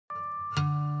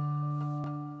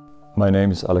My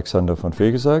name is Alexander von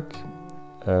Vegesack.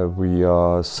 We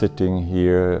are sitting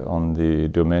here on the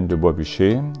Domaine de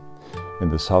Boisbuchet in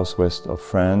the southwest of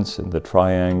France, in the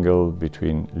triangle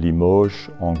between Limoges,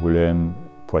 Angoulême,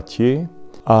 Poitiers.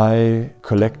 I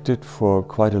collected for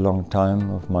quite a long time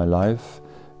of my life.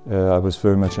 I was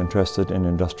very much interested in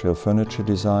industrial furniture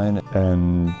design,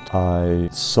 and I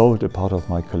sold a part of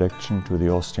my collection to the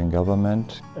Austrian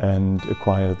government and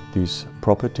acquired this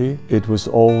property. It was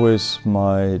always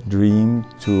my dream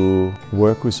to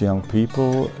work with young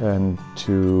people and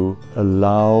to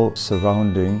allow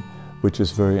surrounding which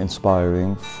is very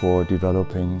inspiring for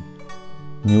developing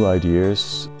new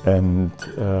ideas, and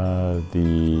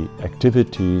the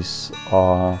activities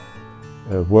are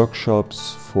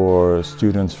workshops for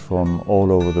students from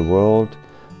all over the world.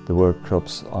 The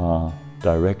workshops are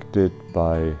directed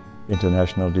by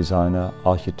international designers,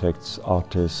 architects,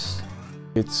 artists.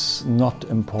 It's not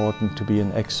important to be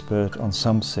an expert on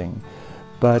something,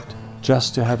 but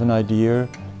just to have an idea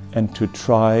and to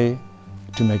try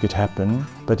to make it happen.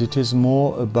 But it is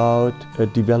more about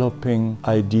developing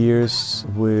ideas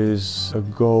with a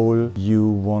goal you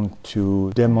want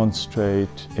to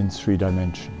demonstrate in 3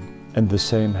 dimensions. And the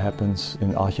same happens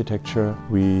in architecture.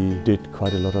 We did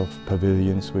quite a lot of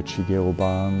pavilions with Shigeru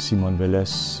Ban, Simón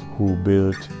Vélez, who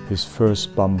built his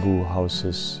first bamboo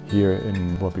houses here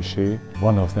in Boisbuchet.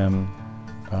 One of them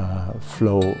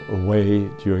flew away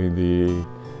during the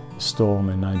storm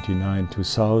in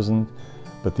 1999-2000,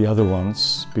 but the other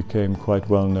ones became quite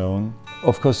well known.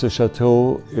 Of course, the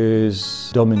chateau is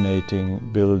dominating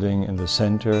building in the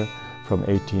center from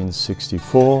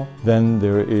 1864. Then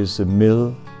there is a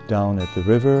mill down at the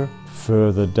river.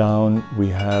 Further down we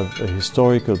have a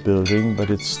historical building, but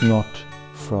it's not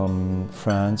from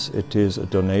France. It is a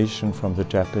donation from the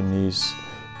Japanese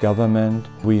government.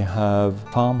 We have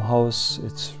farmhouse.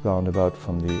 It's round about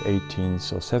from the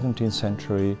 18th or 17th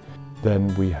century.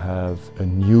 Then we have a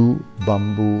new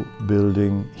bamboo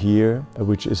building here,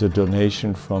 which is a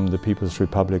donation from the People's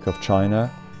Republic of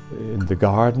China. In the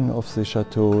garden of the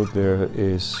chateau there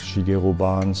is Shigeru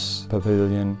Ban's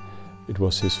pavilion. It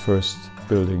was his first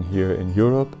building here in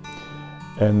Europe.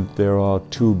 And there are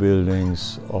 2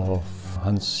 buildings of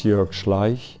Jörg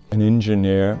Schlaich, an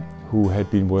engineer who had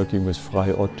been working with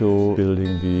Frei Otto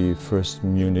building the first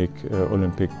Munich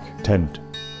Olympic tent.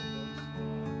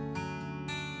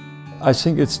 I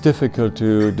think it's difficult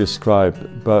to describe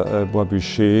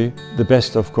Boisbuchet. The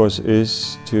best, of course,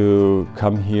 is to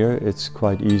come here. It's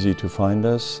quite easy to find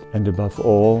us, and above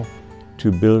all,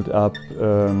 to build up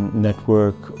a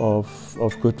network of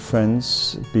good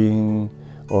friends being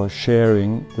or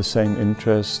sharing the same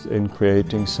interest in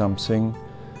creating something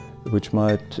which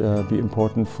might be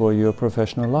important for your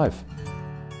professional life.